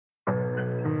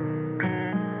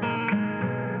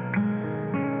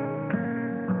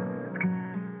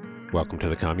Welcome to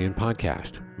the Commune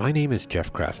Podcast. My name is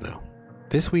Jeff Krasno.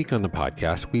 This week on the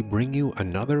podcast, we bring you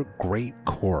another great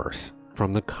course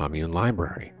from the Commune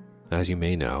Library. As you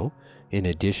may know, in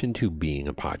addition to being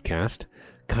a podcast,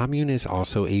 Commune is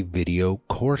also a video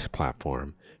course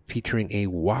platform featuring a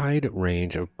wide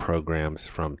range of programs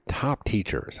from top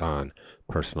teachers on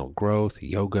personal growth,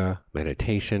 yoga,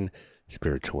 meditation,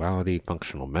 spirituality,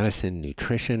 functional medicine,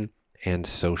 nutrition, and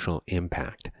social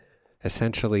impact.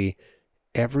 Essentially,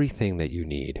 everything that you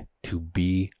need to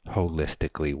be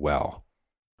holistically well.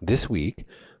 This week,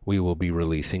 we will be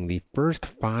releasing the first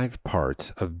 5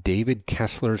 parts of David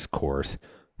Kessler's course,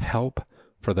 Help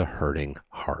for the Hurting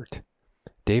Heart.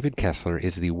 David Kessler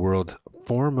is the world's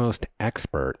foremost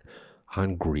expert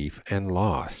on grief and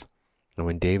loss. And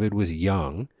when David was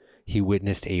young, he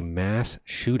witnessed a mass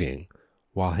shooting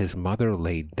while his mother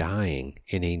lay dying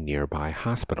in a nearby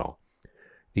hospital.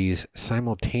 These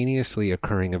simultaneously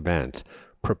occurring events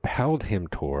propelled him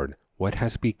toward what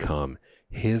has become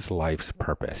his life's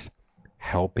purpose,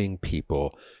 helping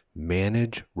people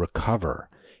manage, recover,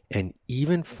 and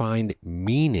even find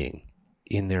meaning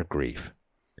in their grief.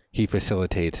 He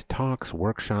facilitates talks,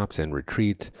 workshops, and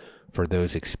retreats for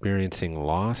those experiencing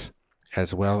loss,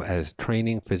 as well as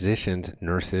training physicians,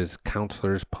 nurses,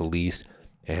 counselors, police,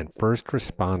 and first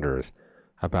responders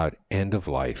about end of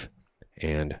life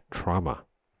and trauma.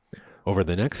 Over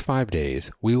the next 5 days,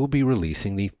 we will be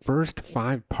releasing the first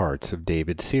 5 parts of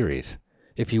David's series.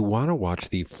 If you want to watch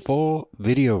the full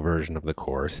video version of the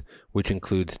course, which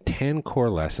includes 10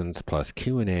 core lessons plus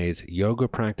Q&As, yoga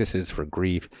practices for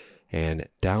grief, and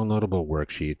downloadable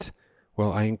worksheets,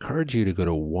 well, I encourage you to go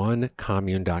to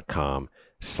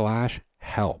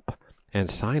onecommune.com/help and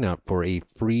sign up for a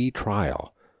free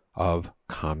trial of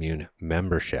Commune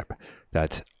membership.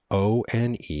 That's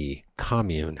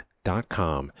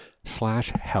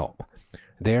onecommune.com/help.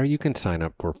 There you can sign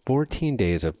up for 14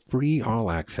 days of free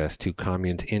all access to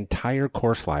Commune's entire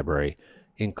course library,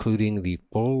 including the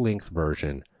full-length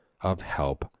version of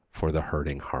Help for the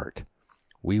Hurting Heart.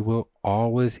 We will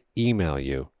always email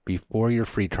you before your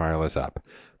free trial is up,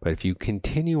 but if you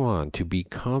continue on to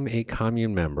become a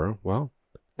Commune member, well,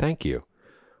 thank you.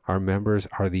 Our members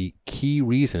are the key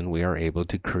reason we are able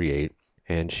to create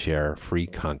and share free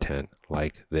content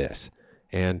like this.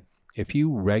 And if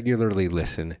you regularly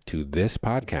listen to this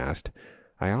podcast,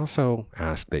 I also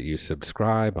ask that you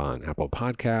subscribe on Apple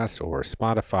Podcasts or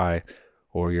Spotify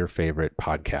or your favorite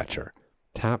podcatcher.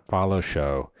 Tap follow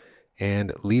show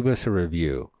and leave us a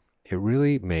review. It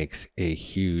really makes a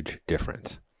huge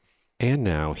difference. And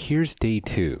now here's day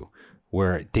 2,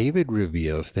 where David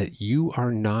reveals that you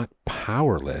are not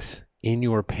powerless in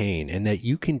your pain and that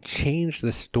you can change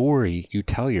the story you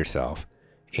tell yourself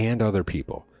and other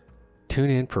people. Tune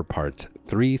in for parts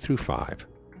 3 through 5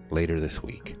 later this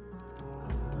week.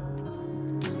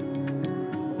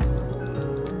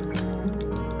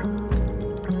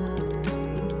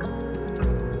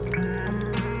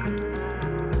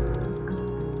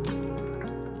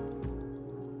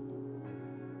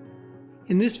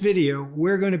 In this video,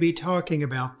 we're going to be talking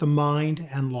about the mind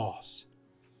and loss.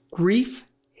 Grief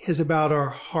is about our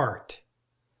heart,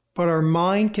 but our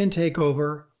mind can take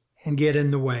over and get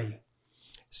in the way.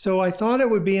 So I thought it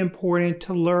would be important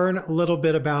to learn a little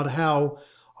bit about how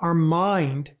our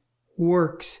mind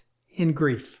works in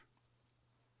grief.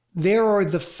 There are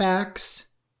the facts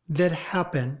that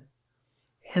happen,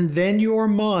 and then your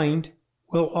mind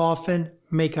will often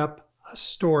make up a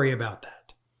story about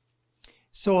that.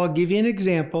 So I'll give you an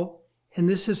example, and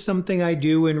this is something I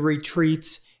do in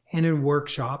retreats and in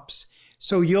workshops.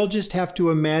 So you'll just have to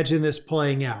imagine this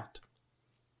playing out.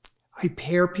 I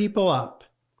pair people up,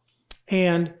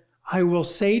 and I will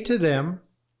say to them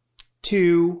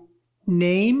to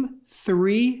name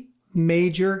 3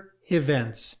 major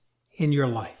events in your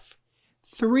life.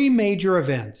 3 major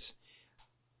events.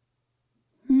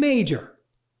 Major.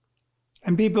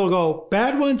 And people go,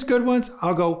 bad ones, good ones?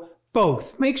 I'll go,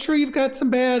 both. Make sure you've got some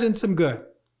bad and some good,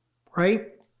 right?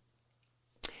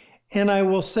 And I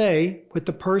will say, with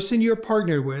the person you're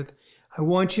partnered with, I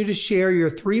want you to share your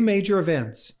 3 major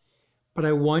events, but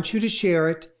I want you to share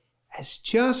it as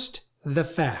just the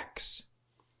facts.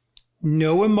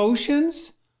 No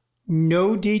emotions,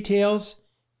 no details,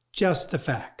 just the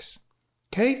facts.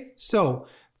 Okay? So,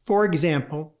 for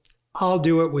example, I'll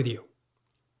do it with you.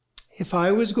 If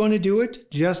I was going to do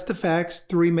it, just the facts,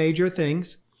 3 major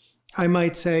things, I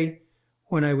might say,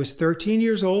 when I was 13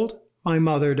 years old, my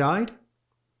mother died.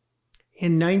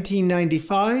 In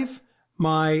 1995,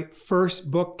 my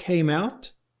first book came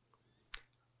out.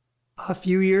 A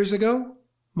few years ago,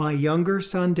 my younger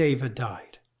son David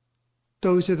died.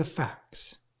 Those are the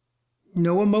facts.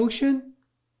 No emotion,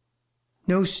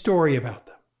 no story about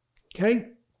them. Okay?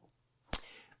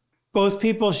 Both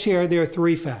people share their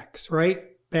 3 facts, right?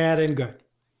 Bad and good.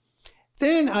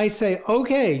 Then I say,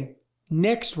 okay,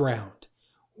 next round.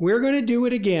 We're going to do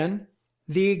it again,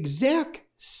 the exact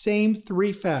same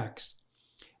 3 facts.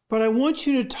 But I want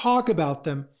you to talk about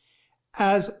them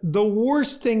as the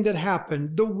worst thing that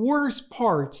happened, the worst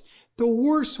parts, the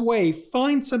worst way.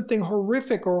 Find something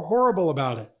horrific or horrible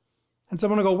about it. And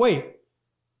someone will go, wait,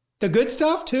 the good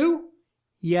stuff too?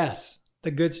 Yes,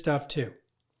 the good stuff too.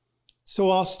 So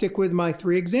I'll stick with my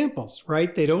 3 examples,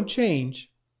 right? They don't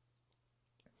change.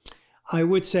 I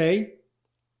would say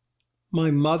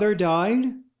my mother died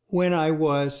when I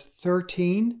was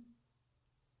 13.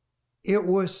 It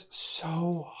was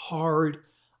so hard.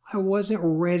 I wasn't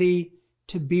ready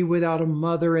to be without a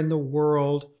mother in the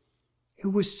world. It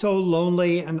was so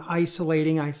lonely and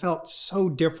isolating. I felt so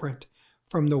different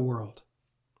from the world.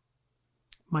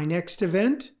 My next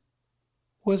event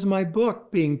was my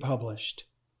book being published.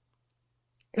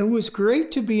 It was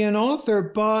great to be an author,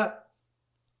 but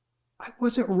I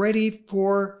wasn't ready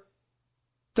for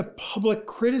the public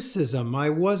criticism.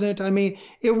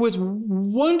 It was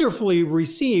wonderfully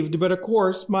received, but of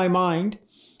course my mind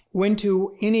went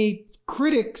to any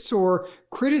critics or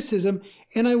criticism,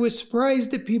 and I was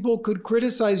surprised that people could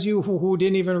criticize you who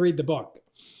didn't even read the book.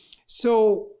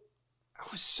 So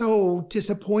it was so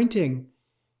disappointing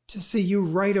to see you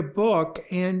write a book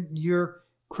and you're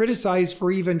criticized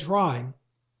for even trying.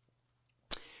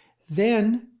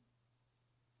 Then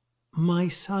my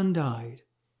son died.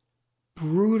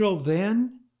 Brutal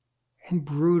then and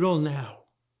brutal now.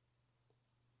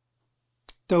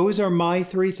 Those are my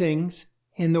 3 things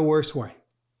in the worst way.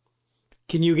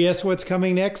 Can you guess what's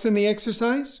coming next in the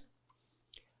exercise?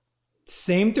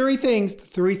 Same 3 things. The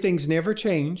 3 things never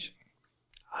change.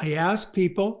 I ask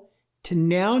people to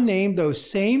now name those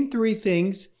same 3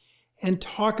 things and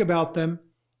talk about them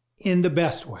in the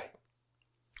best way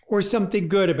or something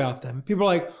good about them. People are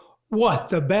like, what,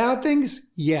 the bad things?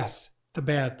 Yes, the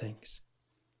bad things.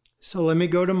 So let me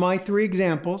go to my 3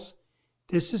 examples.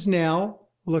 This is now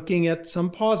looking at some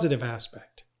positive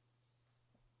aspect.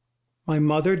 My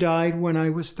mother died when I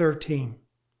was 13.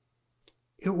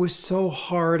 It was so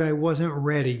hard I wasn't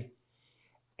ready.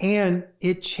 And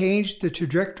it changed the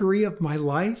trajectory of my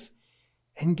life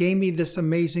and gave me this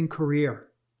amazing career.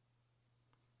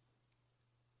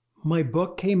 My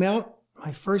book came out,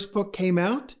 my first book came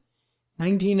out,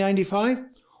 1995.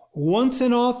 Once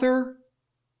an author,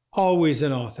 always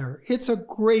an author. It's a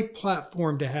great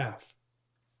platform to have.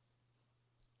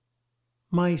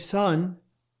 My son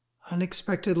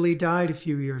unexpectedly died a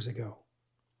few years ago.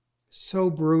 So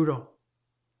brutal.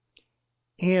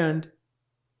 And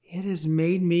it has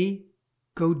made me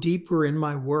go deeper in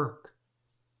my work.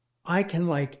 I can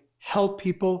help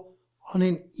people on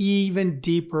an even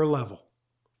deeper level.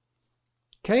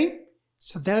 Okay?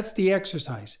 So that's the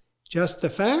exercise. Just the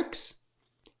facts,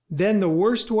 then the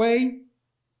worst way,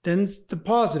 then the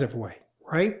positive way,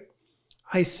 right?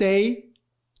 I say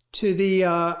to the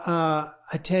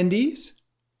attendees,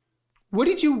 what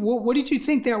did you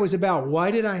think that was about?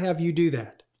 Why did I have you do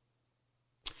that?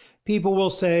 People will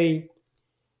say,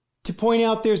 to point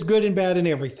out there's good and bad in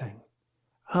everything,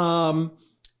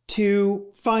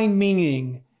 to find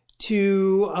meaning,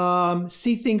 to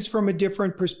see things from a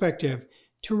different perspective,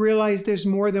 to realize there's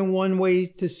more than one way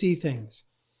to see things.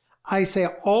 I say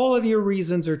all of your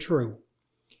reasons are true,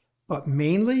 but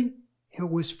mainly it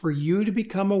was for you to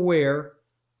become aware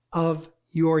of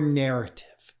your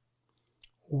narrative.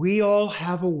 We all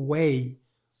have a way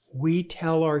we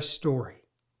tell our story.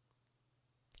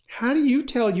 How do you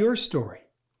tell your story?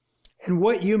 And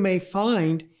what you may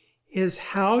find is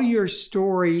how your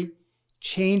story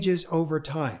changes over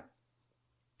time.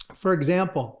 For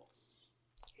example,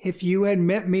 if you had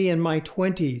met me in my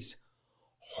 20s,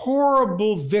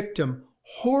 horrible victim,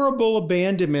 horrible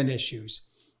abandonment issues,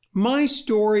 my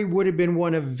story would have been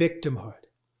one of victimhood.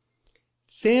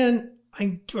 Then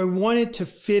I wanted to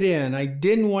fit in. I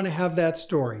didn't want to have that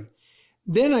story.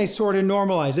 Then I sort of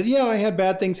normalized it. Yeah, I had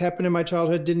bad things happen in my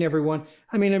childhood. Didn't everyone?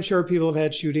 I mean, I'm sure people have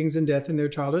had shootings and death in their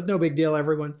childhood. No big deal.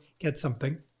 Everyone gets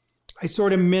something. I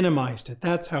sort of minimized it.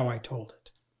 That's how I told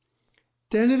it.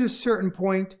 Then at a certain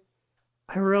point,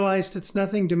 I realized it's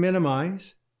nothing to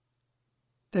minimize,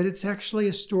 that it's actually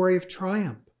a story of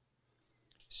triumph.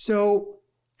 So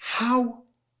how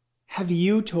have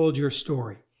you told your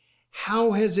story?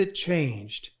 How has it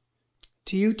changed?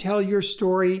 Do you tell your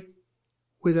story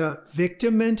with a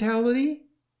victim mentality?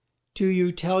 Do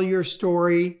you tell your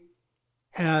story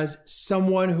as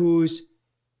someone who's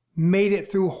made it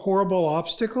through horrible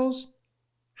obstacles?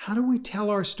 How do we tell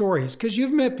our stories? Because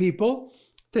you've met people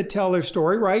that tell their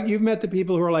story, right? You've met the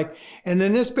people who are like, and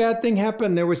then this bad thing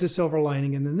happened, there was a silver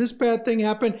lining. And then this bad thing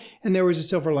happened, and there was a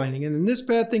silver lining. And then this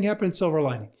bad thing happened, silver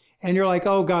lining. And you're like,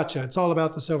 oh, gotcha. It's all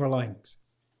about the silver linings.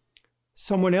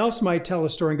 Someone else might tell a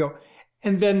story and go,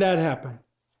 and then that happened.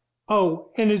 Oh,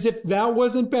 and as if that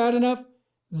wasn't bad enough,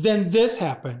 then this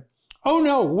happened. Oh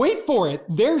no, wait for it.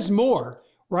 There's more,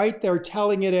 right? They're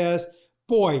telling it as,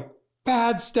 boy,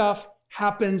 bad stuff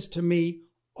happens to me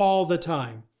all the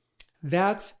time.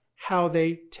 That's how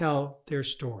they tell their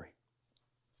story.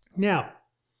 Now,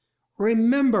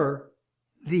 remember,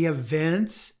 the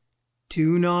events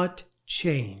do not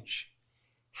change.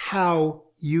 How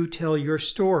you tell your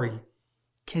story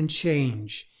can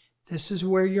change. This is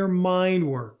where your mind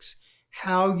works.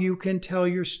 How you can tell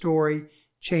your story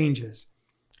changes.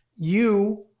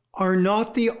 You are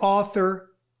not the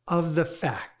author of the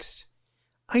facts.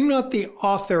 I'm not the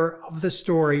author of the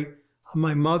story of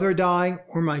my mother dying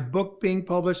or my book being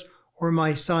published or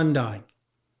my son dying.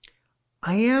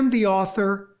 I am the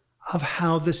author of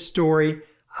how the story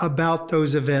about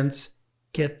those events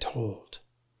get told.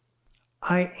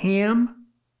 I am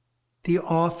the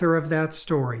author of that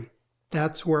story.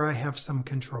 That's where I have some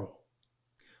control.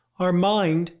 Our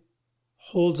mind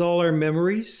holds all our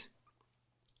memories.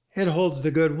 It holds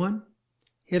the good one.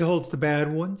 It holds the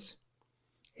bad ones.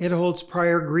 It holds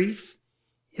prior grief.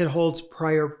 It holds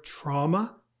prior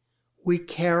trauma. We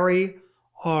carry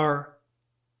our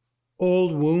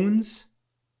old wounds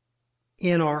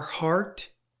in our heart,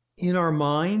 in our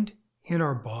mind, in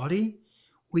our body.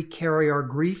 We carry our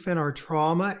grief and our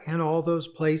trauma in all those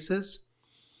places.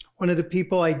 One of the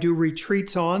people I do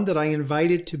retreats on that I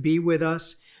invited to be with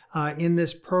us in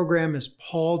this program is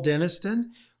Paul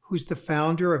Denniston, who's the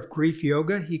founder of Grief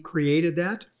Yoga. He created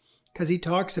that because he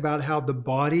talks about how the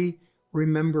body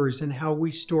remembers and how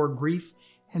we store grief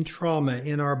and trauma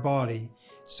in our body.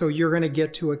 So you're going to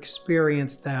get to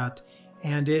experience that,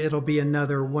 and it'll be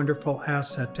another wonderful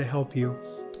asset to help you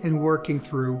in working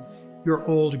through your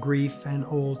old grief and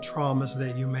old traumas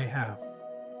that you may have.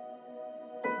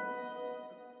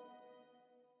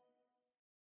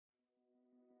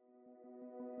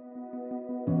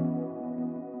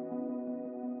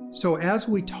 So as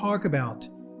we talk about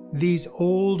these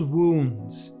old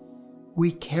wounds,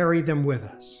 we carry them with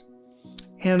us.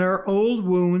 And our old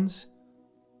wounds,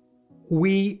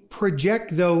 we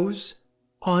project those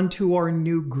onto our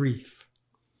new grief.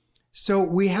 So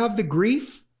we have the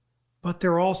grief, but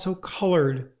they're also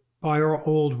colored by our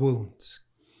old wounds.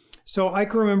 So I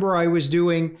can remember I was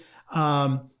doing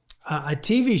a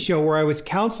TV show where I was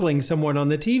counseling someone on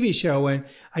the TV show, and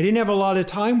I didn't have a lot of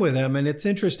time with them. And it's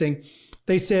interesting.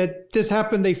 They said, this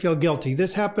happened, they feel guilty.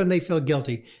 This happened, they feel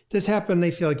guilty. This happened, they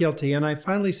feel guilty. And I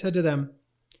finally said to them,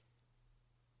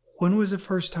 when was the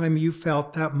first time you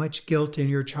felt that much guilt in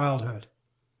your childhood?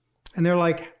 And they're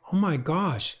like, oh my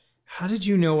gosh, how did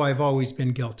you know I've always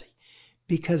been guilty?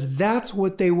 Because that's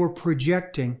what they were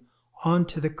projecting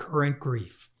onto the current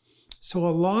grief. So a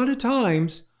lot of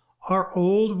times, our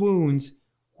old wounds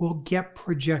will get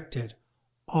projected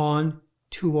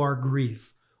onto our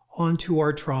grief, onto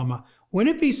our trauma.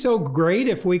 Wouldn't it be so great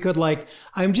if we could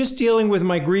I'm just dealing with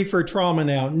my grief or trauma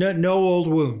now, no old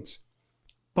wounds,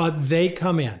 but they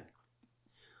come in.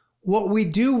 What we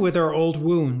do with our old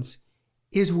wounds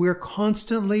is we're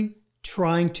constantly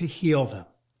trying to heal them.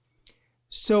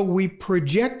 So we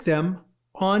project them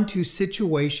onto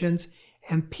situations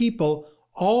and people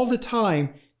all the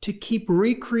time to keep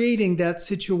recreating that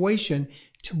situation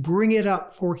to bring it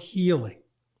up for healing.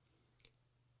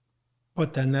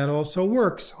 But then that also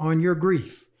works on your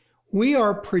grief. We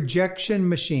are projection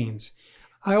machines.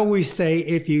 I always say,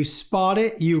 if you spot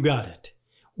it, you got it.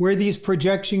 We're these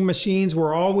projection machines.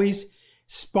 We're always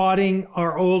spotting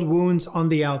our old wounds on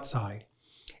the outside.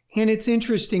 And it's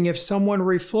interesting if someone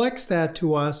reflects that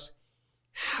to us,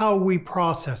 how we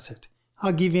process it.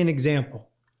 I'll give you an example.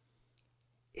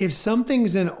 If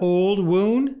something's an old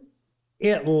wound,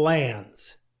 it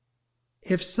lands.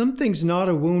 If something's not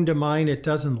a wound of mine, it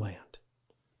doesn't land.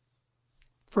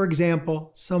 For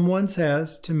example, someone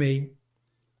says to me,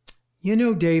 you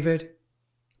know, David,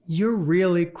 you're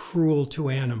really cruel to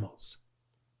animals.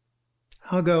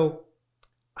 I'll go,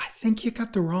 I think you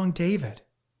got the wrong David.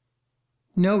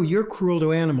 No, you're cruel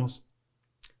to animals.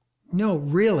 No,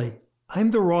 really,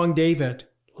 I'm the wrong David.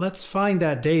 Let's find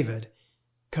that David,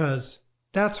 because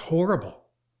that's horrible.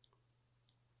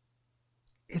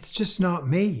 It's just not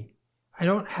me. I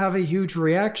don't have a huge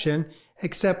reaction,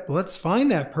 except let's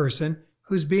find that person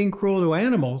who's being cruel to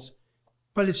animals,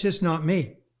 but it's just not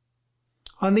me.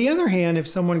 On the other hand, if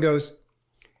someone goes,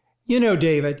 you know,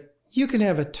 David, you can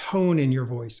have a tone in your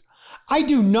voice. I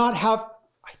do not have,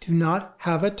 I I do not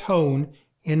have a tone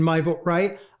in my voice,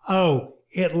 right? Oh,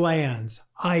 it lands.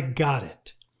 I got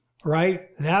it, right?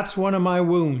 That's one of my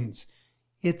wounds.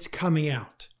 It's coming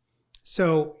out.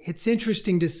 So it's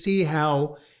interesting to see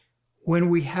how when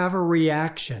we have a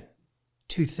reaction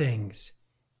to things,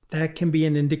 that can be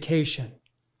an indication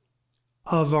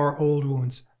of our old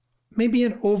wounds. Maybe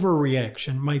an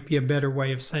overreaction might be a better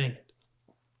way of saying it.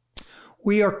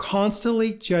 We are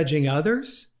constantly judging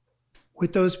others.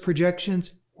 With those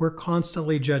projections, we're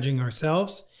constantly judging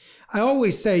ourselves. I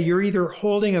always say you're either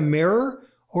holding a mirror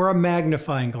or a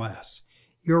magnifying glass.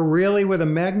 You're really with a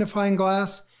magnifying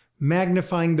glass,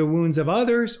 magnifying the wounds of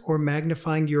others or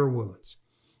magnifying your wounds.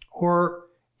 Or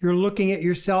you're looking at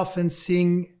yourself and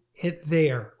seeing it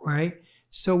there, right?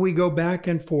 So we go back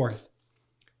and forth.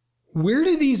 Where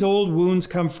do these old wounds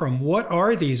come from? What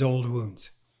are these old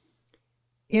wounds?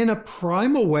 In a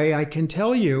primal way, I can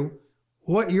tell you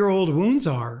what your old wounds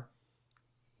are.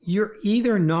 You're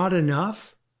either not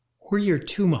enough or you're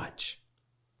too much.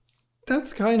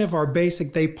 That's kind of our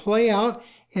basic. They play out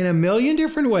in a million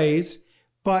different ways,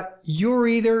 but you're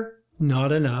either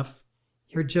not enough,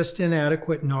 you're just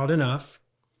inadequate, not enough,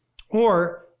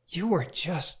 or you are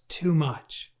just too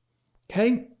much.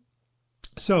 Okay?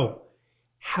 So,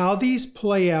 how these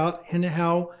play out and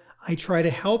how I try to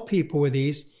help people with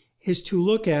these is to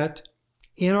look at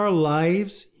in our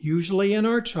lives, usually in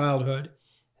our childhood,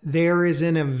 there is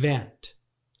an event.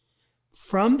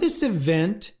 From this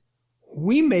event,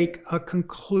 we make a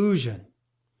conclusion.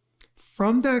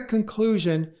 From that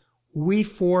conclusion, we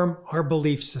form our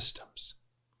belief systems.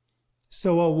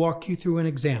 So I'll walk you through an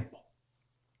example.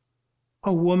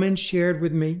 A woman shared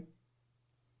with me,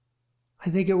 I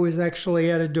think it was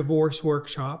actually at a divorce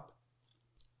workshop.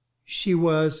 She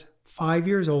was 5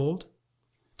 years old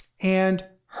and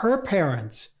her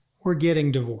parents were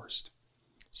getting divorced.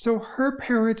 So her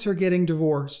parents are getting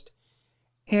divorced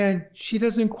and she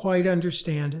doesn't quite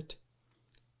understand it.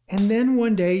 And then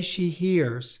one day she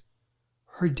hears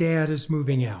her dad is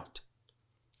moving out.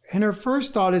 And her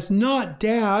first thought is not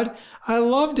dad. I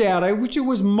love dad. I wish it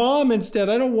was mom instead.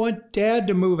 I don't want dad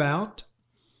to move out.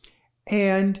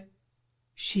 And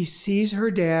she sees her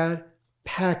dad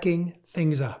packing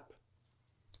things up.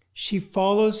 She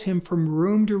follows him from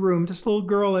room to room. This little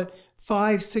girl at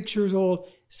 5, 6 years old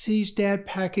sees dad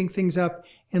packing things up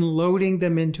and loading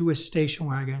them into a station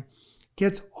wagon.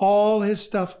 Gets all his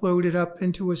stuff loaded up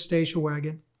into a station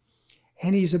wagon.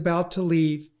 And he's about to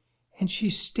leave. And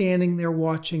she's standing there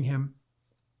watching him.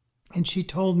 And she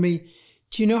told me,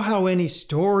 do you know how any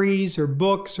stories or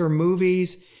books or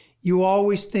movies, you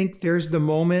always think there's the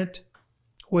moment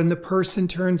when the person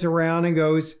turns around and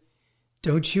goes,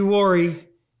 don't you worry,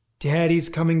 Daddy's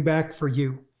coming back for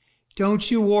you. Don't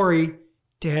you worry,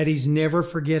 Daddy's never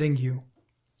forgetting you.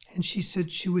 And she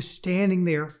said she was standing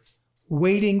there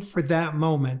waiting for that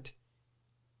moment,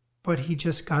 but he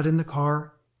just got in the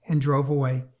car and drove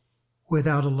away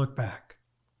without a look back.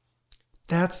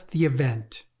 That's the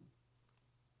event.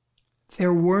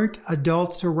 There weren't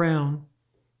adults around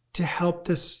to help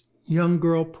this young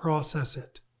girl process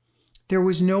it. There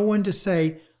was no one to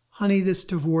say, honey, this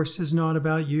divorce is not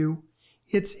about you.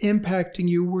 It's impacting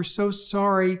you. We're so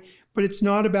sorry, but it's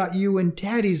not about you. And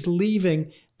Daddy's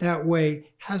leaving that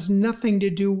way. Has nothing to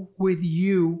do with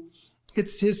you.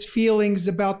 It's his feelings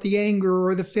about the anger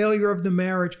or the failure of the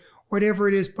marriage, whatever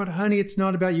it is. But honey, it's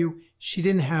not about you. She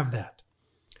didn't have that.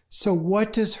 So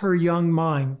what does her young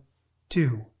mind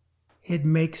do? It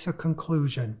makes a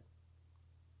conclusion.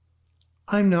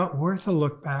 I'm not worth a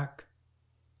look back.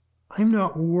 I'm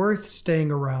not worth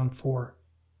staying around for.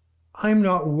 I'm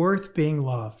not worth being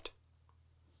loved.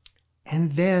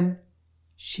 And then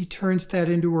she turns that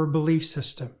into her belief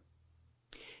system.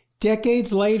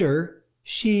 Decades later,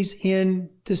 she's in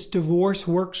this divorce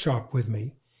workshop with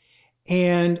me.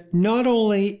 And not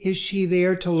only is she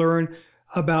there to learn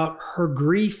about her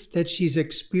grief that she's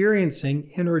experiencing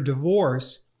in her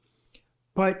divorce,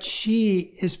 but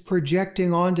she is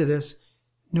projecting onto this,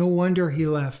 no wonder he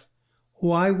left.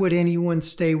 Why would anyone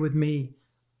stay with me?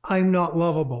 I'm not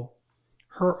lovable.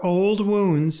 Her old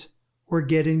wounds were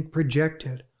getting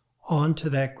projected onto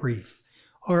that grief.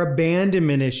 Our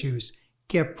abandonment issues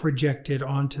get projected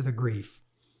onto the grief.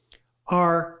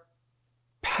 Our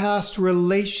past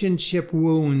relationship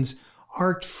wounds,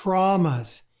 our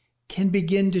traumas can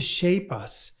begin to shape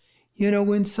us. You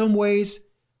know, in some ways,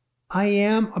 I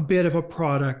am a bit of a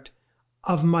product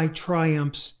of my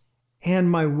triumphs and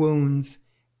my wounds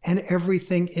and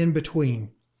everything in between.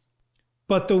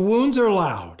 But the wounds are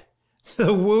loud.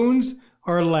 The wounds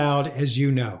are loud, as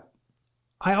you know.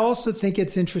 I also think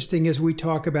it's interesting as we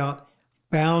talk about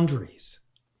boundaries.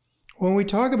 when we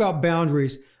talk about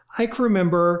boundaries, I can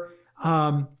remember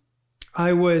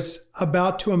I was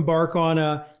about to embark on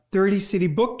a 30-city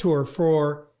book tour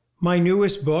for my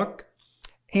newest book.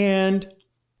 And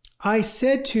I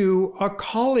said to a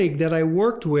colleague that I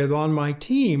worked with on my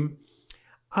team,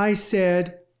 I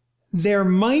said, there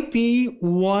might be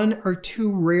one or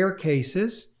two rare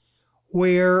cases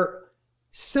where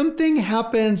something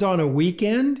happens on a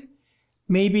weekend.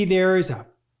 Maybe there's a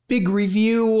big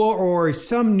review or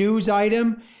some news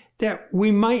item that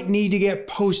we might need to get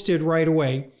posted right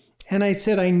away. And I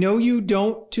said, I know you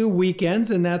don't do weekends,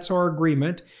 and that's our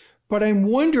agreement, but I'm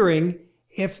wondering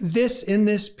if in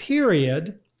this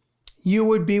period, you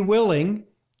would be willing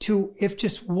to, if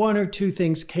just one or two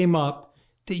things came up,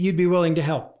 that you'd be willing to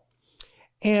help.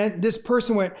 And this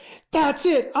person went, that's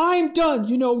it, I'm done.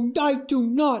 I do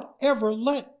not ever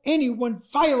let anyone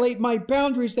violate my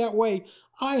boundaries that way.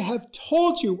 I have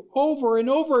told you over and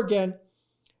over again.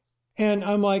 And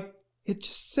I'm like, it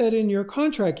just said in your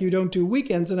contract you don't do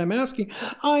weekends. And I'm asking,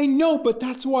 I know, but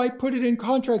that's why I put it in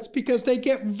contracts, because they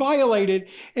get violated.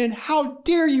 And how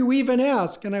dare you even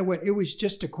ask? And I went, it was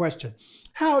just a question.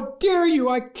 How dare you?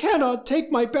 I cannot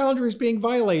take my boundaries being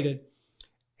violated.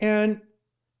 And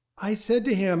I said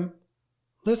to him,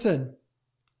 listen,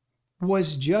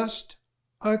 was just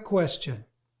a question.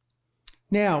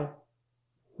 Now,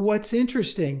 what's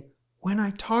interesting, when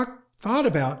I thought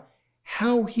about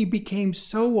how he became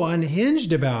so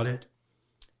unhinged about it,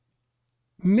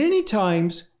 many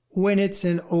times when it's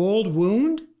an old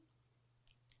wound,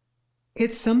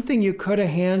 it's something you could have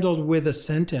handled with a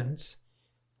sentence,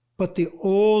 but the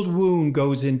old wound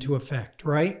goes into effect,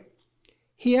 right?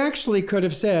 He actually could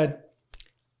have said,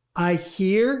 I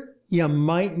hear you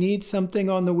might need something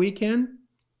on the weekend.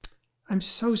 I'm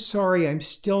so sorry, I'm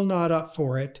still not up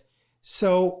for it.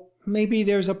 So maybe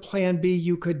there's a plan B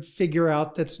you could figure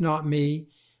out that's not me.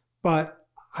 But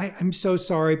I'm so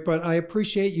sorry, but I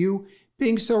appreciate you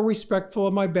being so respectful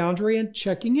of my boundary and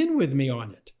checking in with me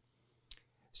on it.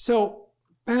 So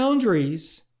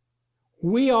boundaries,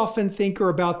 we often think are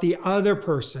about the other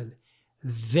person.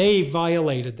 They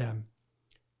violated them.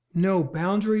 No,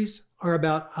 boundaries are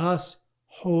about us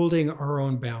holding our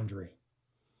own boundary.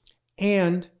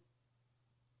 And,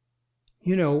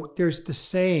 there's the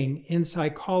saying in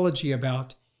psychology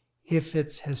about if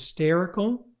it's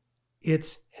hysterical,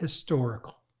 it's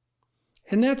historical.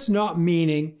 And that's not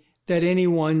meaning that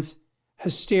anyone's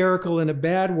hysterical in a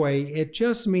bad way. It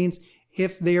just means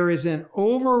if there is an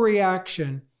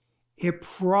overreaction, it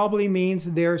probably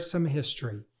means there's some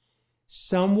history.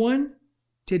 Someone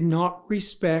did not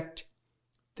respect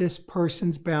this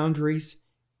person's boundaries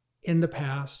in the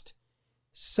past.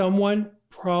 Someone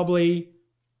probably,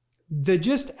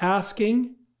 just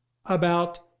asking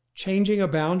about changing a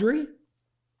boundary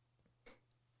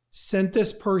sent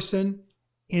this person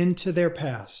into their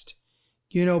past.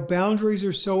 Boundaries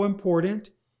are so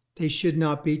important. They should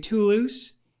not be too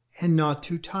loose and not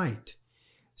too tight.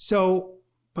 So,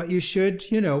 but you should,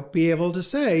 be able to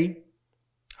say,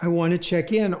 I want to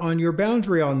check in on your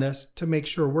boundary on this to make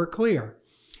sure we're clear.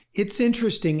 It's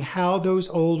interesting how those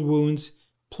old wounds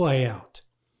play out.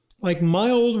 Like my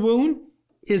old wound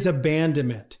is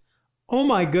abandonment. Oh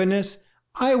my goodness,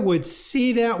 I would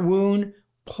see that wound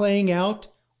playing out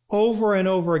over and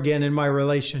over again in my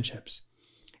relationships.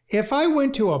 If I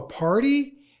went to a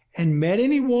party and met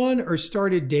anyone or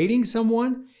started dating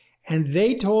someone and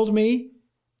they told me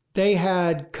they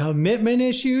had commitment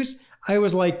issues, I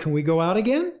was like, can we go out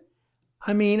again?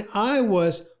 I mean, I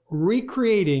was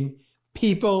recreating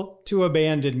people to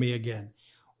abandon me again.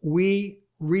 We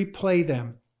replay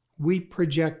them. We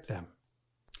project them.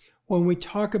 When we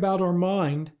talk about our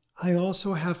mind, I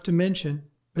also have to mention,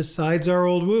 besides our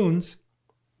old wounds,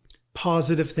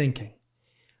 positive thinking.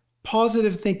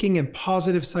 Positive thinking and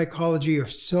positive psychology are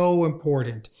so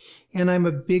important, and I'm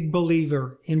a big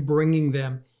believer in bringing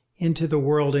them into the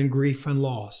world in grief and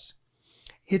loss.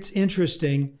 It's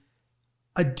interesting.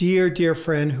 A dear, dear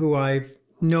friend who I've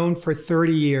known for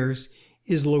 30 years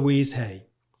is Louise Hay.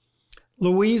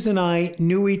 Louise and I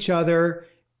knew each other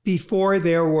before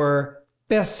there were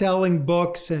best-selling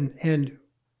books, and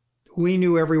we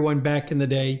knew everyone back in the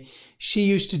day. She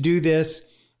used to do this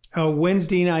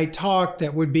Wednesday night talk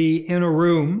that would be in a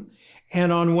room,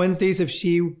 and on Wednesdays, if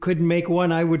she couldn't make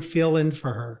one, I would fill in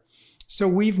for her. So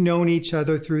we've known each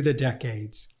other through the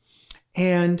decades.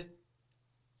 And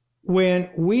when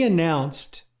we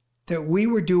announced that we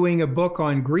were doing a book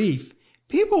on grief,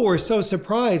 people were so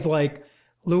surprised, like,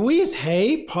 Louise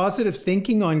Hay, positive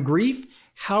thinking on grief?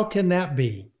 How can that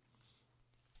be?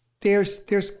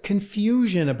 There's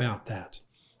confusion about that.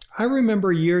 I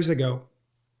remember years ago,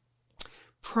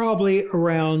 probably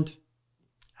around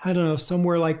I don't know,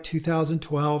 somewhere like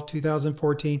 2012,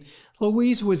 2014.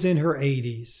 Louise was in her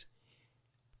 80s,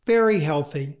 very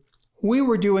healthy. We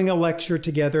were doing a lecture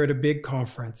together at a big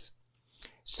conference.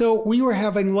 So we were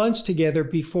having lunch together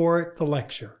before the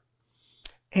lecture.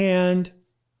 And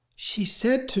she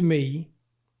said to me,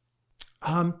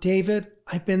 David,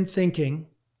 I've been thinking,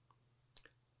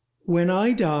 when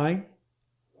I die,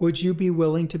 would you be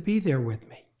willing to be there with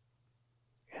me?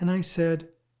 And I said,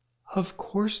 of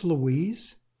course,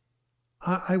 Louise.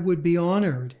 I would be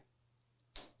honored.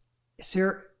 Is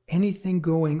there anything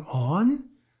going on?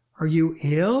 Are you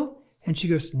ill? And she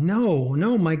goes, no,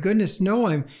 my goodness, no,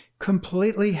 I'm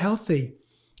completely healthy.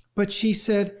 But she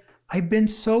said, I've been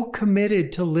so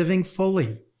committed to living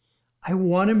fully. I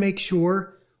want to make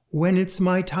sure when it's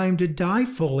my time to die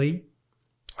fully,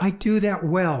 I do that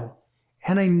well.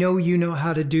 And I know you know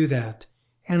how to do that.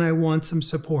 And I want some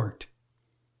support.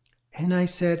 And I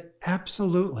said,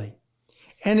 absolutely.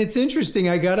 And it's interesting.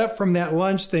 I got up from that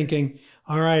lunch thinking,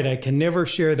 all right, I can never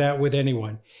share that with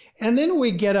anyone. And then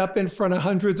we get up in front of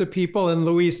hundreds of people and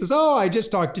Louise says, oh, I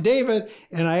just talked to David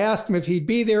and I asked him if he'd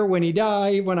be there when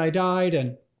I died.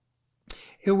 And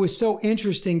it was so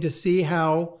interesting to see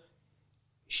how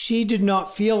she did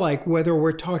not feel like, whether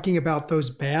we're talking about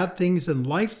those bad things in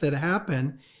life that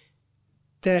happen,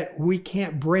 that we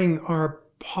can't bring our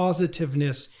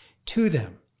positiveness to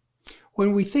them.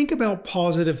 When we think about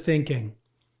positive thinking,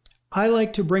 I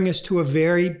like to bring us to a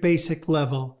very basic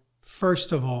level,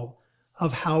 first of all,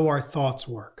 of how our thoughts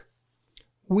work.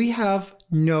 We have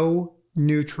no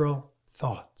neutral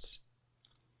thoughts.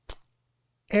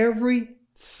 Every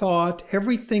thought,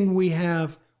 everything we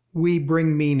have, we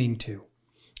bring meaning to.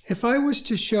 If I was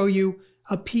to show you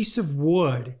a piece of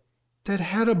wood that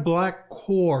had a black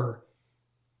core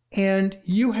and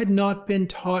you had not been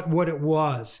taught what it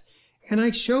was, and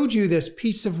I showed you this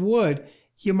piece of wood,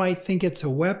 you might think it's a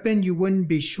weapon. You wouldn't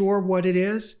be sure what it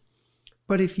is.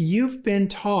 But if you've been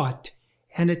taught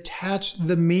and attached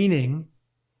the meaning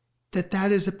that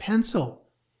that is a pencil,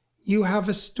 you have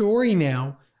a story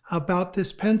now about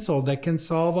this pencil that can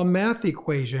solve a math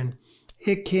equation.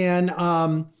 It can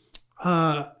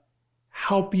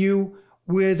help you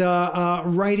with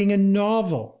writing a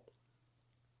novel.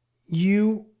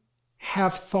 You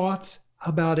have thoughts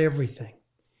about everything.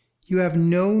 You have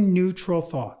no neutral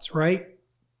thoughts, right?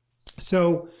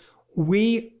 So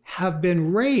we have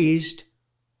been raised,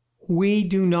 we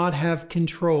do not have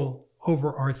control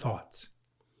over our thoughts.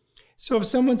 So if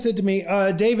someone said to me,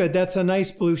 David, that's a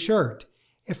nice blue shirt.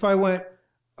 If I went,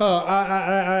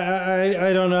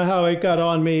 I don't know how it got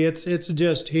on me, it's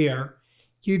just here.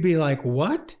 You'd be like,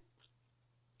 what?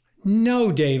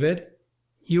 No, David,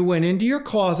 you went into your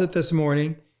closet this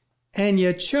morning and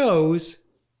you chose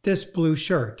this blue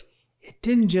shirt. It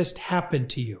didn't just happen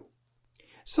to you.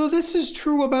 So this is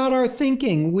true about our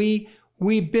thinking.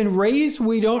 We've been raised,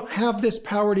 we don't have this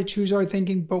power to choose our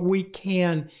thinking, but we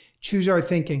can choose our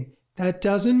thinking. That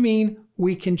doesn't mean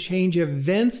we can change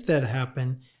events that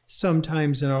happen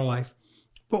sometimes in our life,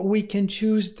 but we can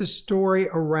choose the story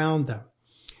around them.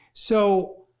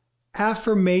 So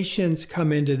affirmations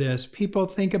come into this. People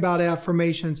think about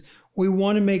affirmations. We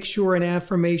want to make sure an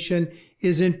affirmation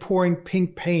isn't pouring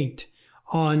pink paint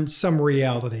on some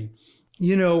reality.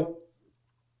 You know,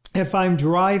 if I'm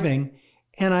driving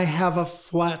and I have a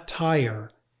flat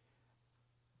tire,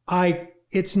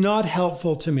 it's not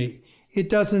helpful to me. It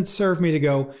doesn't serve me to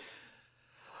go,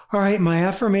 all right, my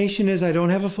affirmation is I don't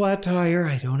have a flat tire.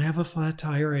 I don't have a flat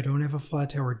tire. I don't have a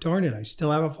flat tire. Darn it, I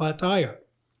still have a flat tire.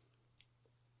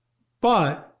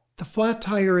 But the flat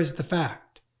tire is the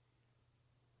fact.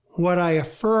 What I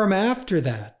affirm after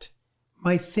that,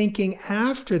 my thinking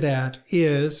after that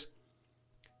is,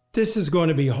 this is going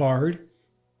to be hard.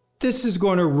 This is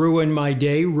going to ruin my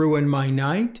day, ruin my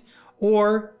night.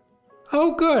 Or,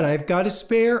 oh good, I've got a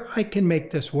spare, I can make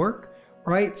this work,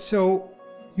 right? So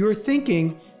your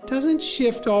thinking doesn't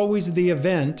shift always the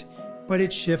event, but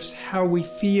it shifts how we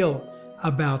feel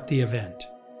about the event.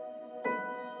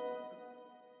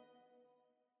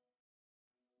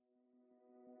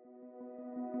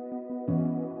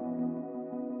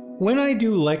 When I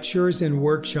do lectures and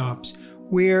workshops,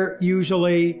 we're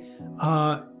usually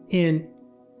in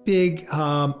big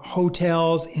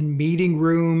hotels, in meeting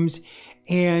rooms,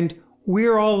 and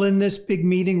we're all in this big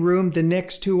meeting room. The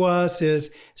next to us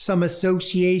is some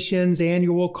association's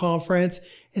annual conference,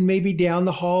 and maybe down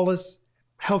the hall is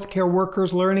healthcare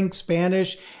workers learning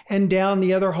Spanish, and down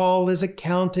the other hall is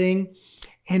accounting,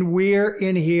 and we're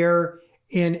in here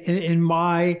in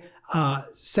my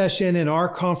session, in our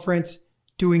conference,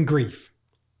 doing grief.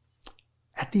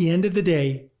 At the end of the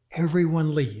day,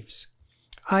 everyone leaves.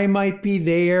 I might be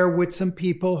there with some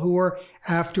people who are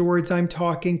afterwards I'm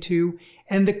talking to,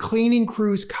 and the cleaning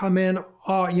crews come in,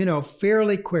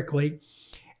 fairly quickly.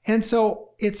 And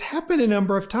so it's happened a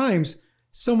number of times.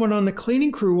 Someone on the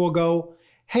cleaning crew will go,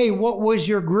 "Hey, what was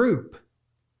your group?"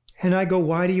 And I go,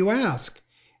 "Why do you ask?"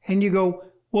 And you go,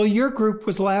 "Well, your group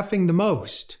was laughing the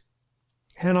most."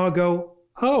 And I'll go,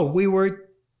 "Oh, we were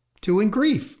doing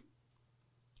grief."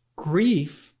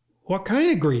 Grief? What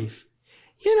kind of grief?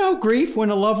 Grief when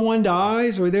a loved one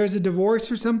dies or there's a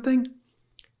divorce or something.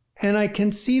 And I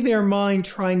can see their mind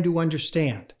trying to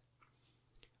understand.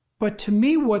 But to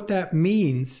me, what that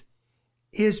means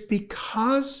is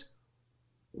because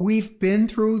we've been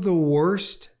through the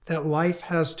worst that life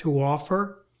has to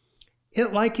offer,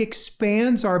 it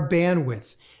expands our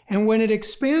bandwidth. And when it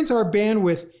expands our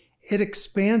bandwidth, it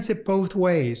expands it both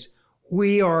ways.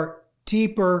 We are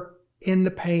deeper in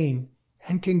the pain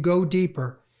and can go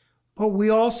deeper. But we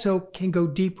also can go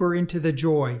deeper into the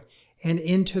joy and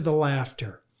into the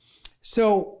laughter.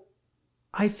 So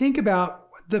I think about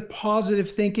the positive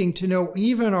thinking to know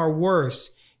even our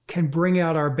worst can bring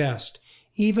out our best.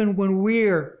 Even when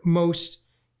we're most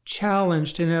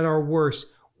challenged and at our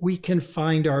worst, we can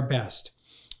find our best.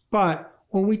 But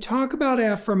when we talk about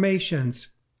affirmations,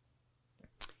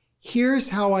 here's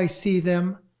how I see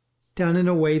them done in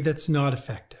a way that's not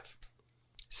effective.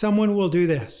 Someone will do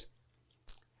this.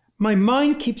 My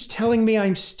mind keeps telling me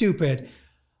I'm stupid.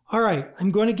 All right,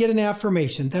 I'm going to get an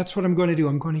affirmation. That's what I'm going to do.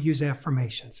 I'm going to use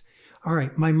affirmations. All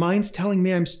right, my mind's telling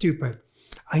me I'm stupid.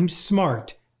 I'm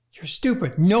smart. You're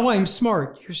stupid. No, I'm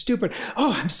smart. You're stupid.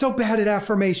 Oh, I'm so bad at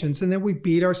affirmations. And then we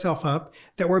beat ourselves up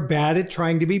that we're bad at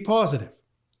trying to be positive.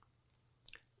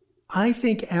 I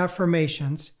think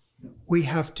affirmations, we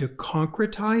have to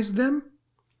concretize them,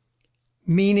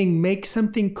 meaning make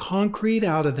something concrete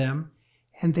out of them,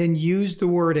 and then use the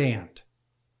word "and."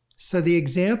 So the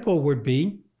example would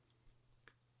be,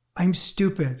 I'm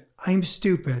stupid. I'm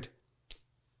stupid.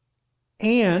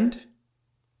 And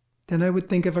then I would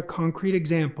think of a concrete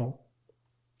example.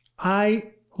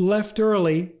 I left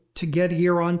early to get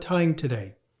here on time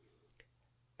today.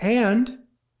 And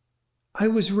I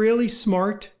was really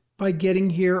smart by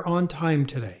getting here on time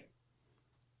today.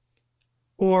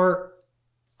 Or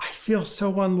I feel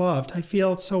so unloved. I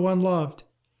feel so unloved.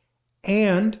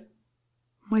 And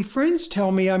my friends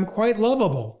tell me I'm quite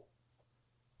lovable.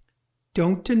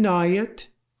 Don't deny it.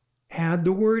 Add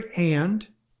the word "and."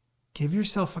 Give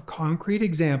yourself a concrete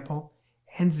example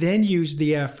and then use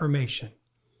the affirmation.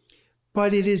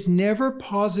 But it is never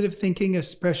positive thinking,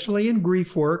 especially in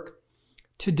grief work,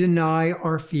 to deny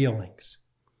our feelings.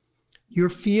 Your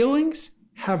feelings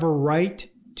have a right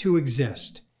to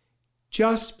exist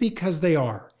just because they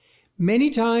are. Many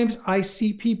times I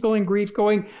see people in grief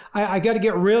going, I got to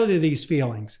get rid of these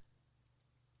feelings.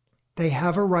 They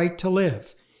have a right to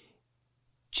live.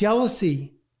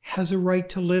 Jealousy has a right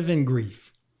to live in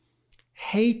grief.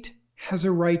 Hate has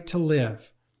a right to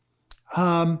live.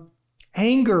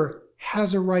 Anger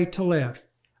has a right to live.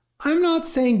 I'm not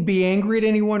saying be angry at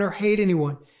anyone or hate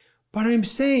anyone, but I'm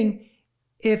saying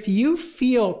if you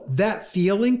feel that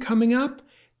feeling coming up,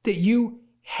 that you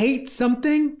hate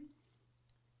something,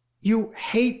 you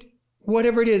hate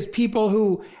whatever it is, people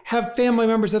who have family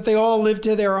members that they all live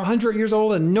till they're 100 years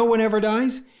old and no one ever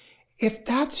dies. If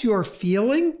that's your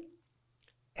feeling,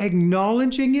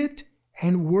 acknowledging it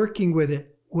and working with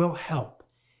it will help.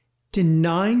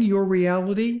 Denying your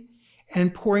reality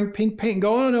and pouring pink paint and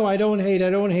going, "Oh no, I don't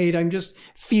hate, I'm just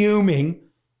fuming,"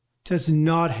 does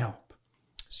not help.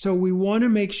 So we want to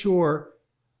make sure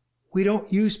we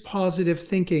don't use positive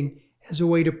thinking as a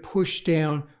way to push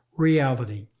down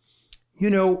reality.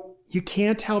 You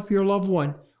can't help your loved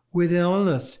one with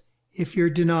illness if you're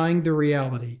denying the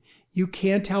reality. You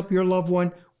can't help your loved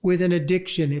one with an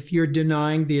addiction if you're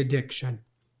denying the addiction.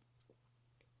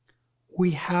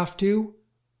 We have to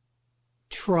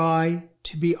try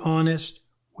to be honest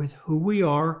with who we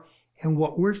are and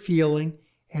what we're feeling,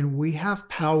 and we have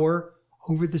power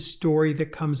over the story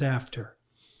that comes after.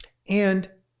 And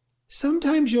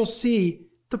sometimes you'll see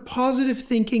the positive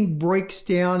thinking breaks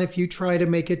down if you try to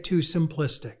make it too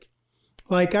simplistic.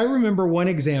 Like I remember one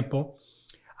example.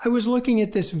 I was looking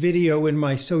at this video in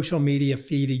my social media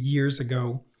feed years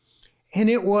ago, and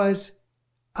it was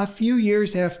a few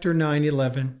years after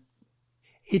 9/11.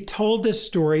 It told the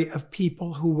story of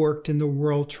people who worked in the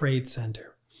World Trade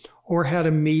Center or had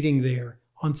a meeting there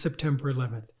on September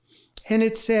 11th. And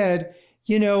it said,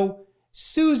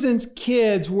 Susan's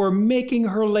kids were making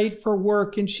her late for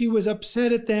work and she was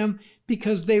upset at them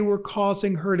because they were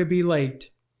causing her to be late.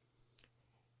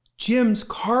 Jim's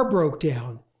car broke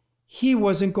down. He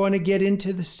wasn't going to get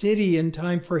into the city in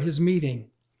time for his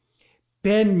meeting.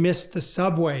 Ben missed the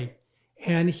subway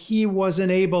and he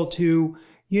wasn't able to,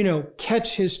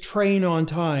 catch his train on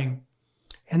time.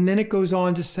 And then it goes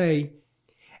on to say,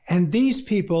 and these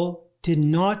people did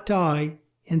not die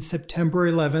in September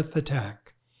 11th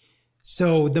attack.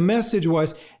 So the message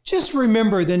was, just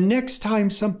remember the next time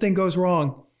something goes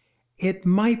wrong, it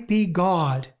might be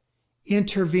God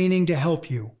intervening to help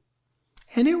you.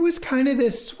 And it was kind of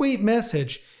this sweet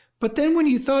message. But then when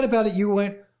you thought about it, you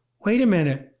went, wait a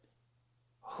minute,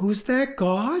 who's that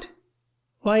God?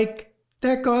 Like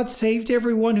that God saved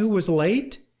everyone who was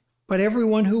late, but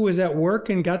everyone who was at work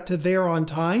and got to there on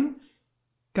time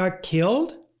got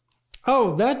killed?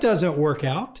 Oh, that doesn't work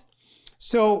out.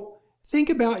 So think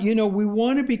about, we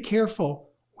want to be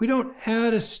careful. We don't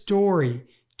add a story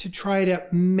to try to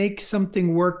make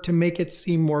something work to make it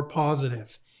seem more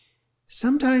positive.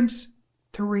 Sometimes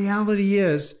the reality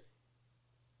is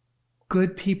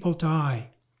good people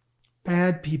die,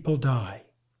 bad people die,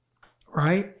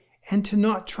 right? And to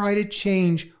not try to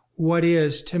change what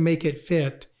is to make it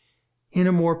fit in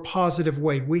a more positive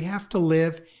way. We have to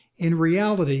live in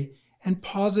reality, and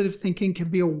positive thinking can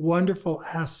be a wonderful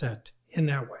asset in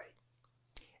that way.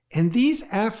 And these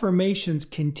affirmations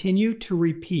continue to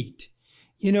repeat.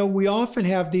 We often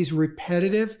have these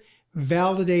repetitive,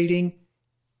 validating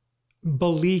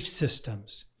belief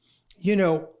systems.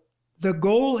 The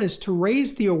goal is to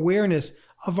raise the awareness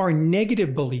of our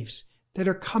negative beliefs that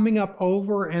are coming up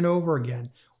over and over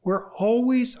again. We're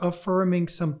always affirming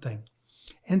something.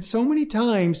 And so many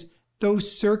times,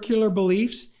 those circular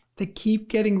beliefs that keep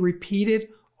getting repeated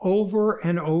over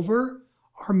and over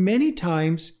are many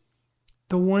times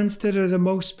the ones that are the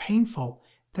most painful,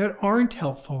 that aren't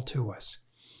helpful to us.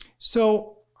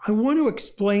 So I want to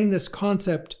explain this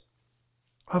concept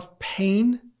of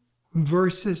pain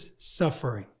versus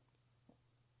suffering,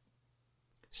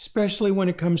 especially when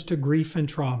it comes to grief and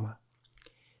trauma.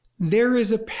 There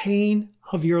is a pain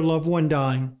of your loved one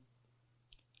dying.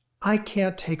 I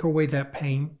can't take away that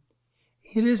pain.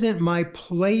 It isn't my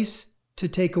place to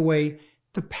take away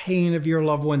the pain of your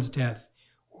loved one's death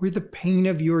or the pain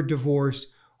of your divorce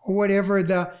or whatever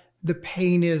the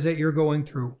pain is that you're going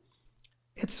through.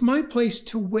 It's my place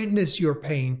to witness your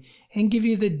pain and give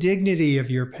you the dignity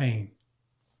of your pain.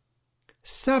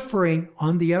 Suffering,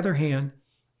 on the other hand,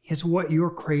 is what your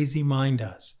crazy mind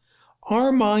does.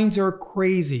 Our minds are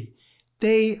crazy.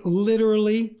 They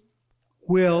literally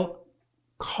will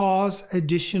cause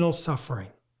additional suffering.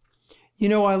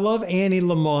 I love Annie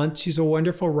Lamont. She's a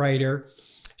wonderful writer.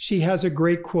 She has a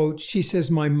great quote. She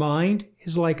says, "My mind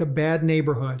is like a bad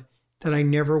neighborhood that I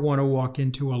never want to walk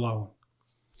into alone."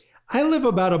 I live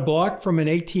about a block from an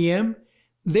ATM.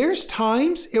 There's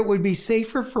times it would be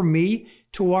safer for me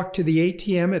to walk to the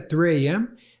ATM at 3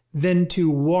 a.m. than to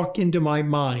walk into my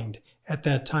mind at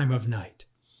that time of night.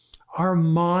 Our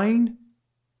mind,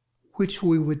 which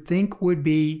we would think would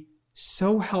be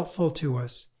so helpful to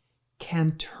us,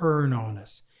 can turn on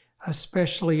us,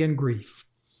 especially in grief.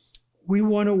 We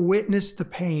want to witness the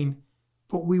pain,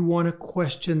 but we want to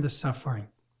question the suffering.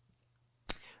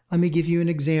 Let me give you an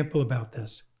example about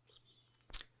this.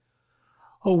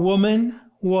 A woman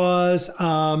was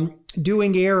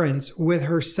doing errands with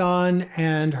her son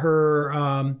and her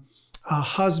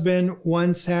husband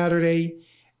one Saturday,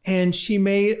 and she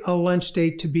made a lunch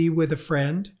date to be with a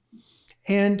friend.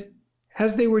 And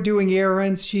as they were doing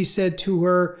errands, she said to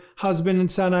her husband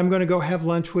and son, "I'm going to go have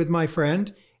lunch with my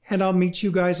friend, and I'll meet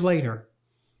you guys later."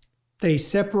 They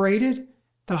separated.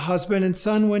 The husband and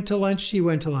son went to lunch. She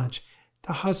went to lunch.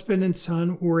 The husband and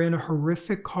son were in a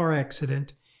horrific car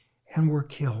accident and were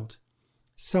killed.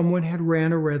 Someone had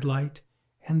ran a red light,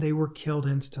 and they were killed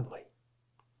instantly.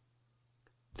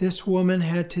 This woman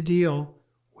had to deal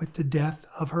with the death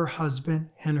of her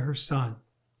husband and her son.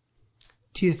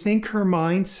 Do you think her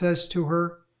mind says to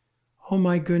her, "Oh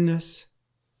my goodness,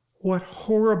 what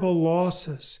horrible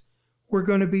losses. We're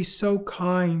going to be so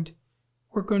kind.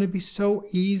 We're going to be so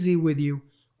easy with you.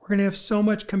 We're going to have so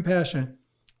much compassion"?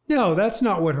 No, that's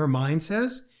not what her mind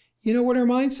says. You know what her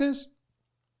mind says?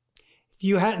 If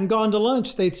you hadn't gone to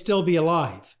lunch, they'd still be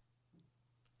alive.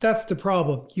 That's the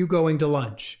problem, you going to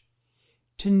lunch.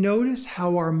 To notice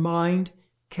how our mind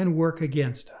can work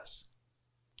against us.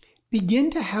 Begin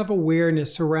to have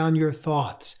awareness around your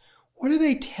thoughts. What are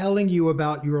they telling you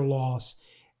about your loss?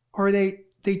 Are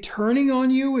they turning on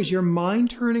you? Is your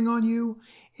mind turning on you?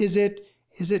 Is it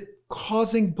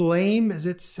causing blame? Is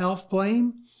it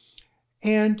self-blame?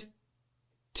 And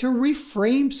to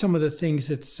reframe some of the things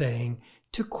it's saying,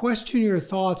 to question your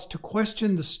thoughts, to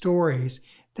question the stories.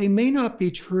 They may not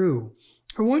be true.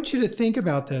 I want you to think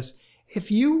about this.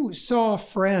 If you saw a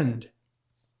friend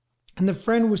and the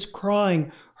friend was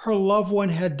crying, her loved one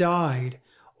had died,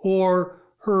 or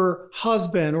her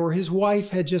husband or his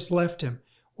wife had just left him,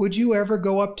 would you ever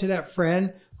go up to that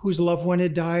friend whose loved one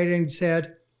had died and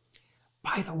said,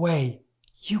 by the way,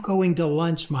 you going to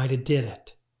lunch might have did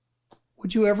it?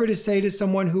 Would you ever say to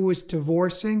someone who was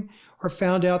divorcing or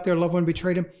found out their loved one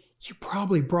betrayed him, you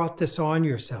probably brought this on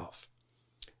yourself?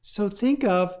 So think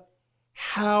of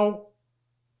how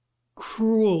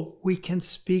cruel we can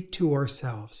speak to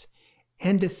ourselves,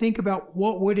 and to think about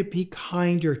what would it be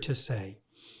kinder to say.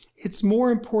 It's more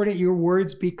important your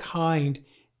words be kind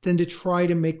than to try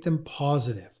to make them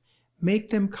positive. Make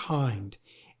them kind.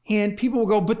 And people will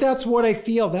go, but that's what I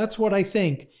feel. That's what I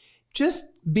think. Just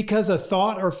because a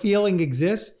thought or feeling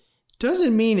exists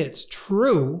doesn't mean it's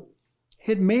true.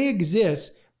 It may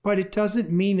exist, but it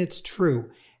doesn't mean it's true.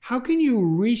 How can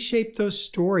you reshape those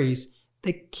stories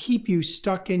that keep you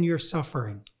stuck in your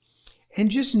suffering? And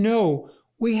just know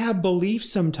we have beliefs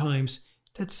sometimes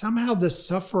that somehow the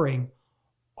suffering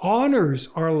honors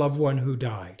our loved one who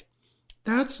died.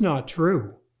 That's not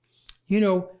true.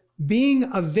 Being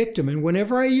a victim, and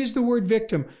whenever I use the word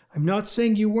victim, I'm not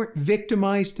saying you weren't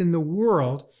victimized in the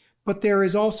world, but there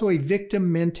is also a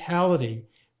victim mentality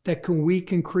that we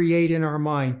can create in our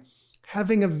mind.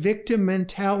 Having a victim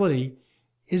mentality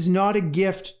is not a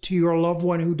gift to your loved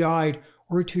one who died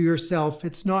or to yourself.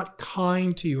 It's not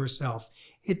kind to yourself.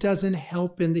 It doesn't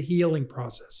help in the healing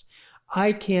process.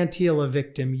 I can't heal a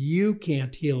victim. You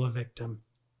can't heal a victim.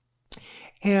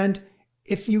 And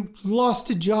if you lost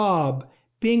a job,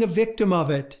 being a victim of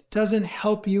it doesn't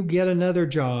help you get another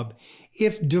job.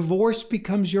 If divorce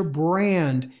becomes your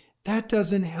brand, that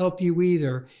doesn't help you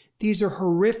either. These are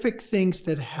horrific things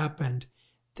that happened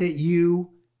that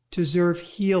you deserve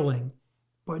healing,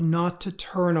 but not to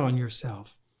turn on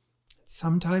yourself.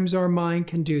 Sometimes our mind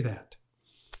can do that.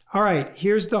 All right,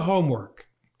 here's the homework.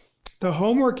 The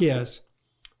homework is,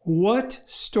 what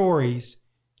stories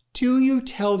do you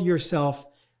tell yourself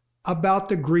about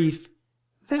the grief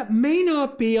that may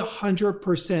not be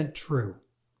 100% true?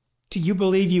 Do you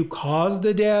believe you caused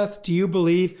the death? Do you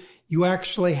believe you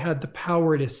actually had the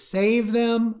power to save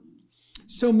them?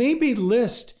 So maybe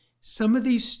list some of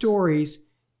these stories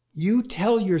you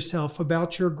tell yourself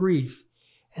about your grief,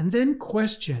 and then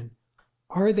question,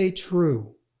 are they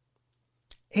true?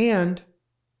 And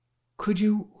could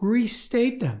you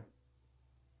restate them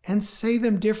and say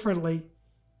them differently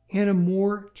in a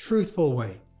more truthful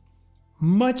way?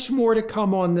 Much more to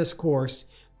come on this course,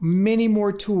 many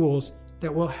more tools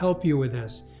that will help you with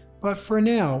this. But for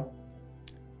now,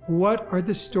 what are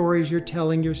the stories you're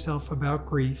telling yourself about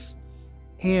grief?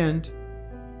 And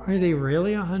are they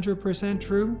really 100%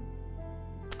 true?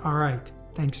 All right,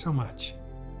 thanks so much.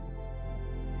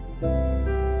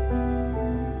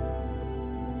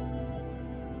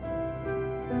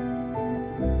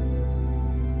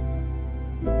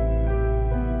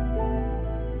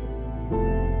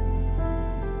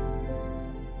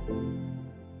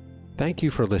 Thank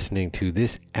you for listening to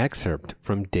this excerpt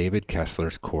from David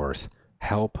Kessler's course,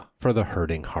 Help for the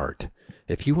Hurting Heart.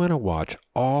 If you want to watch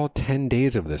all 10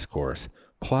 days of this course,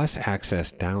 plus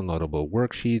access downloadable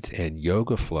worksheets and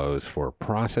yoga flows for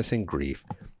processing grief,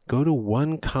 go to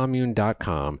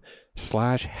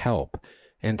onecommune.com/help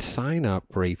and sign up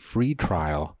for a free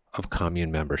trial of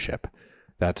Commune membership.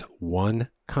 That's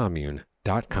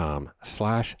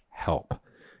onecommune.com/help.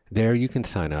 There you can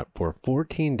sign up for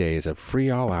 14 days of free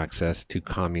all access to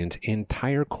Commune's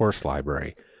entire course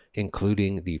library,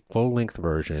 including the full-length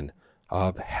version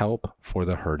of Help for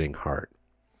the Hurting Heart.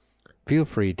 Feel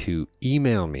free to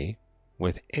email me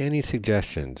with any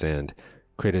suggestions and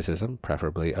criticism,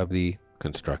 preferably of the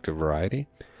constructive variety,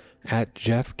 at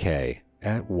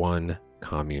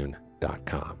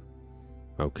jeffk@onecommune.com.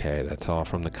 Okay, that's all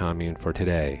from the Commune for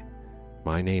today.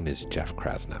 My name is Jeff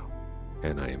Krasno,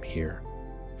 and I am here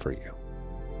for you.